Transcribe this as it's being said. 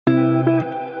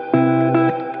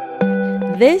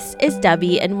This is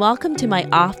Debbie, and welcome to my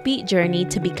offbeat journey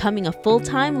to becoming a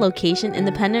full-time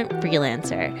location-independent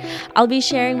freelancer. I'll be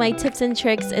sharing my tips and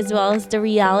tricks as well as the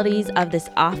realities of this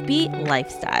offbeat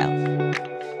lifestyle.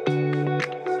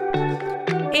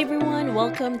 Hey everyone,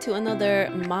 welcome to another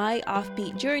My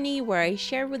Offbeat Journey where I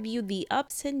share with you the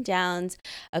ups and downs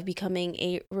of becoming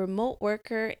a remote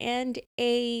worker and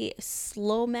a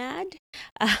Slomad,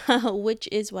 which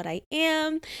is what I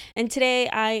am. And today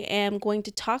I am going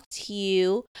to talk to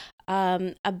you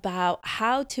about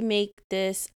how to make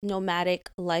this nomadic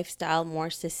lifestyle more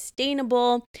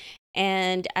sustainable.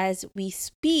 And as we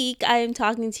speak, I am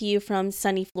talking to you from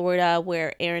sunny Florida,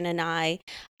 where Aaron and I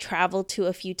travel to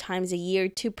a few times a year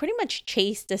to pretty much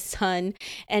chase the sun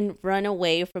and run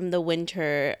away from the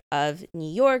winter of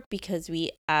New York, because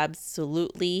we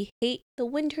absolutely hate the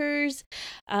winters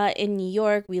in New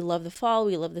York. We love the fall,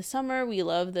 we love the summer, we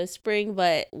love the spring,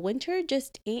 but winter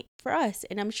just ain't for us.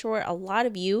 And I'm sure a lot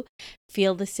of you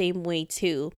feel the same way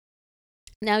too.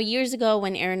 Now, years ago,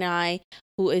 when Aaron and I,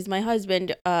 who is my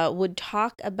husband, would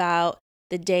talk about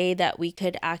the day that we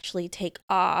could actually take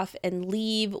off and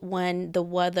leave when the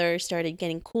weather started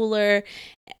getting cooler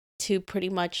to pretty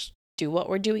much do what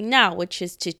we're doing now, which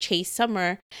is to chase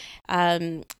summer.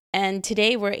 And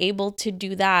today we're able to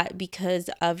do that because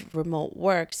of remote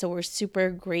work. So we're super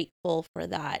grateful for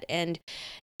that. And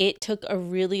it took a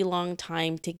really long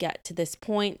time to get to this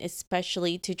point,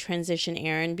 especially to transition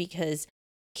Aaron, because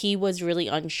he was really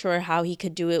unsure how he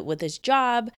could do it with his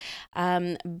job,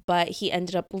 but he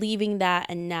ended up leaving that,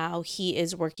 and now he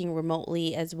is working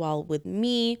remotely as well with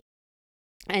me.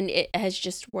 And it has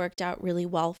just worked out really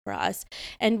well for us.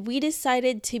 And we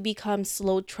decided to become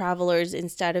slow travelers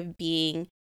instead of being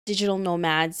digital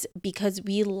nomads, because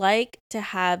we like to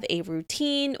have a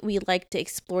routine. We like to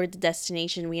explore the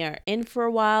destination we are in for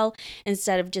a while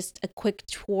instead of just a quick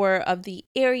tour of the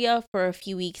area for a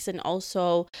few weeks. And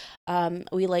also,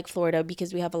 we like Florida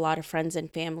because we have a lot of friends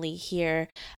and family here.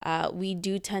 We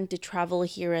do tend to travel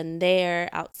here and there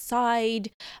outside.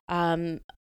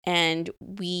 And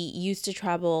we used to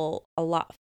travel a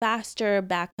lot faster,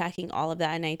 backpacking, all of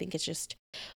that. And I think it's just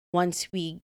once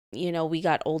we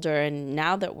got older, and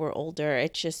now that we're older,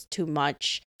 it's just too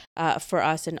much for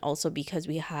us. And also because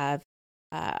we have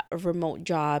remote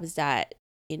jobs that,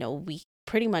 we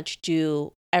pretty much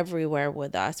do everywhere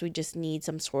with us. We just need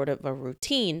some sort of a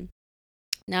routine.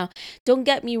 Now, don't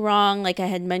get me wrong, like I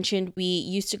had mentioned, we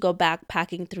used to go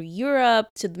backpacking through Europe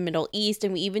to the Middle East,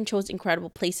 and we even chose incredible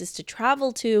places to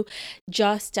travel to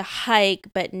just to hike.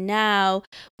 But now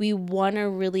we want to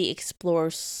really explore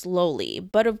slowly.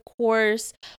 But of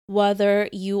course, whether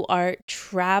you are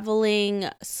traveling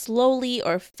slowly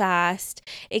or fast,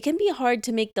 it can be hard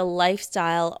to make the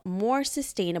lifestyle more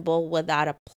sustainable without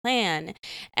a plan.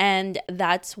 And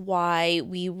that's why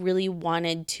we really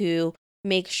wanted to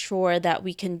make sure that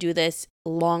we can do this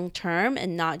long term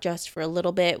and not just for a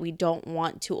little bit. We don't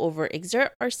want to overexert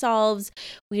ourselves.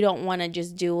 We don't want to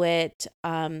just do it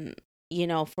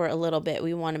for a little bit.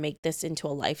 We want to make this into a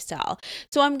lifestyle.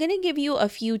 So I'm going to give you a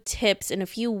few tips and a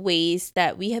few ways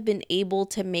that we have been able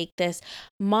to make this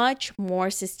much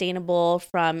more sustainable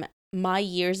from my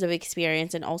years of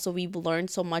experience. And also, we've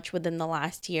learned so much within the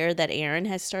last year that Aaron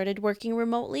has started working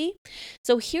remotely.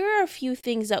 So here are a few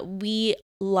things that we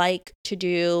like to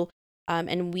do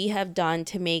and we have done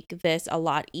to make this a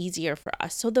lot easier for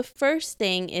us. So the first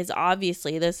thing is,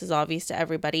 obviously, this is obvious to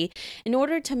everybody, in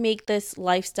order to make this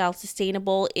lifestyle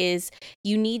sustainable, is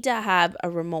you need to have a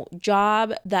remote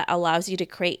job that allows you to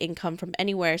create income from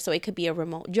anywhere. So it could be a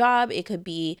remote job, it could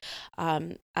be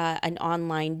an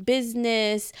online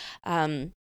business,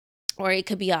 or it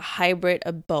could be a hybrid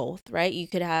of both, right? You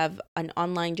could have an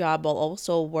online job while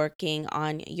also working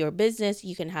on your business.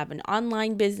 You can have an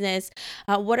online business,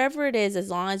 whatever it is, as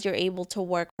long as you're able to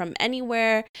work from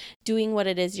anywhere, doing what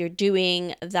it is you're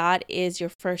doing. That is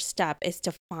your first step, is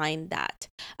to find that.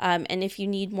 And if you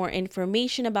need more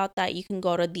information about that, you can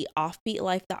go to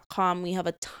theoffbeatlife.com. We have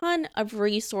a ton of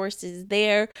resources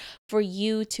there for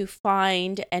you to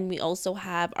find. And we also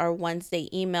have our Wednesday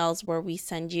emails where we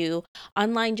send you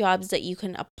online jobs that you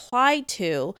can apply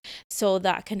to, so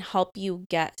that can help you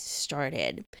get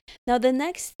started. Now, the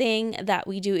next thing that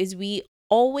we do is we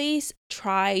always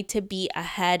try to be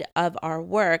ahead of our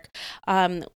work.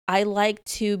 I like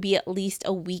to be at least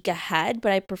a week ahead,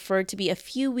 but I prefer to be a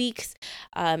few weeks.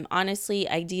 Honestly,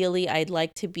 ideally, I'd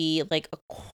like to be like a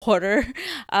quarter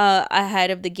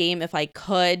ahead of the game if I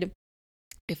could.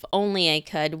 If only I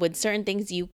could. With certain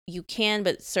things you can,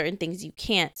 but certain things you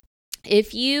can't.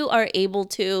 If you are able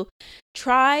to,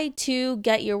 try to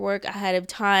get your work ahead of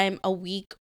time, a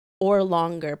week or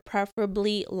longer,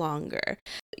 preferably longer.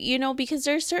 Because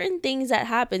there's certain things that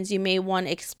happens. You may want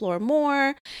to explore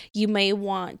more. You may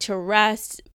want to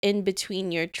rest in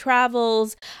between your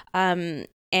travels. And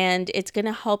it's going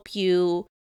to help you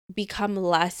become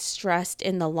less stressed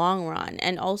in the long run.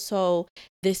 And also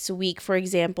this week, for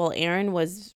example, Aaron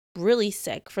was really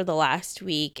sick for the last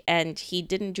week and he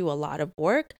didn't do a lot of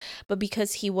work, but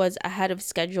because he was ahead of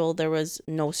schedule, there was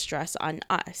no stress on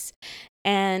us.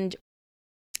 And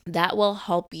that will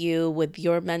help you with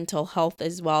your mental health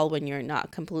as well when you're not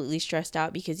completely stressed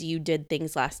out because you did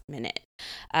things last minute.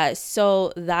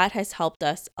 So that has helped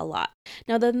us a lot.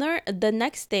 Now, the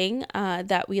next thing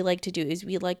that we like to do is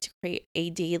we like to create a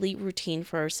daily routine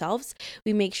for ourselves.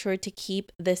 We make sure to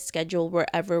keep this schedule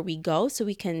wherever we go so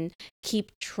we can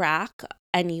keep track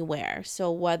anywhere.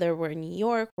 So whether we're in New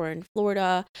York, we're in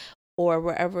Florida, or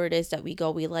wherever it is that we go,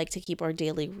 we like to keep our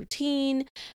daily routine.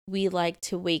 We like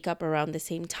to wake up around the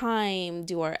same time,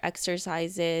 do our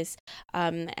exercises,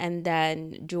 and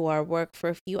then do our work for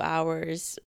a few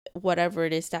hours. Whatever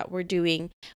it is that we're doing,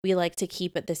 we like to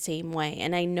keep it the same way.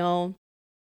 And I know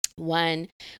when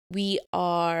we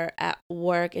are at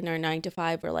work in our 9 to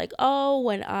 5, we're like, oh,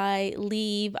 when I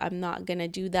leave, I'm not gonna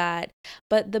do that.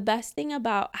 But the best thing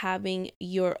about having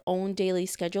your own daily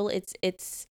schedule,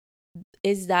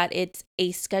 is that it's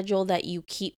a schedule that you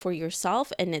keep for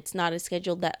yourself and it's not a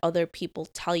schedule that other people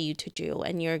tell you to do.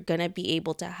 And you're going to be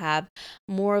able to have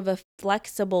more of a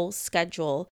flexible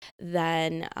schedule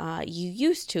than you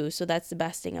used to. So that's the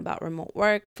best thing about remote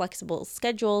work, flexible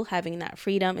schedule, having that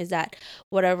freedom is that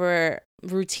whatever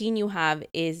routine you have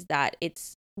is that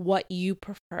it's what you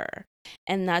prefer.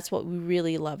 And that's what we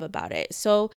really love about it.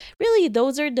 So really,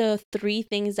 those are the 3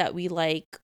 things that we like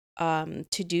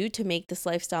to do to make this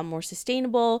lifestyle more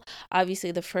sustainable.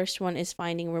 Obviously, the first one is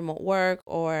finding remote work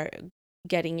or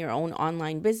getting your own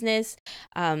online business.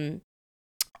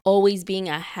 Always being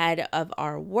ahead of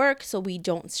our work so we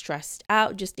don't stress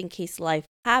out just in case life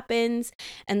happens.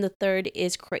 And the third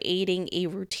is creating a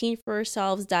routine for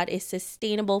ourselves that is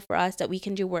sustainable for us, that we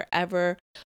can do wherever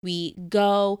we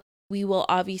go. We will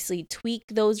obviously tweak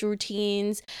those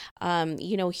routines.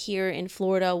 Here in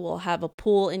Florida, we'll have a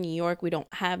pool. In New York, we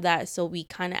don't have that. So we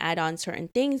kind of add on certain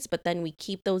things, but then we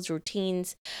keep those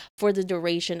routines for the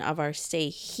duration of our stay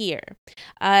here.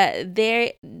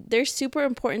 They're super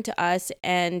important to us,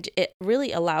 and it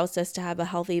really allows us to have a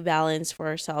healthy balance for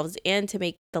ourselves and to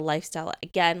make the lifestyle,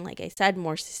 again, like I said,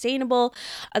 more sustainable.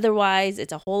 Otherwise,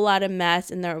 it's a whole lot of mess,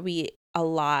 and there will be a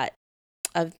lot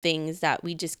of things that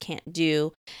we just can't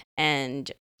do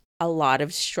and a lot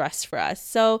of stress for us.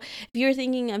 So if you're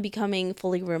thinking of becoming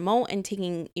fully remote and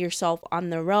taking yourself on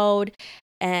the road,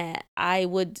 I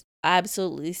would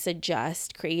absolutely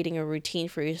suggest creating a routine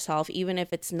for yourself. Even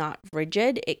if it's not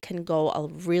rigid, it can go a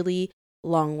really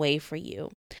long way for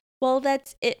you. Well,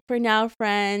 that's it for now,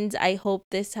 friends. I hope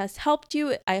this has helped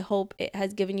you. I hope it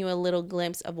has given you a little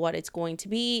glimpse of what it's going to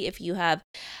be. If you have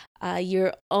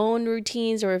your own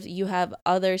routines or if you have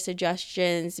other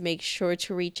suggestions, make sure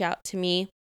to reach out to me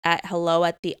at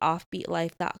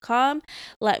hello@theoffbeatlife.com.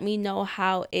 Let me know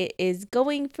how it is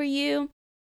going for you.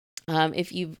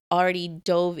 If you've already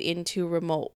dove into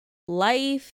remote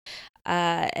life,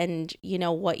 and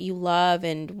what you love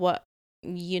and what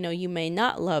you may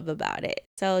not love about it.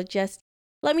 So just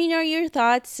let me know your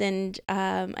thoughts, and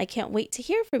I can't wait to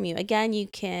hear from you. Again, you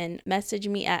can message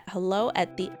me at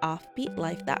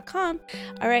hello@theoffbeatlife.com.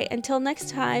 All right, until next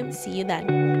time, see you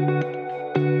then.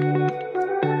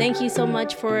 Thank you so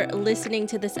much for listening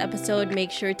to this episode.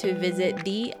 Make sure to visit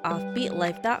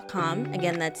theoffbeatlife.com.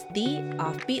 Again, that's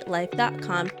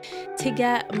theoffbeatlife.com to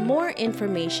get more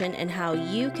information on how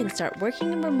you can start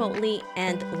working remotely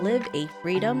and live a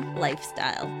freedom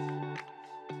lifestyle.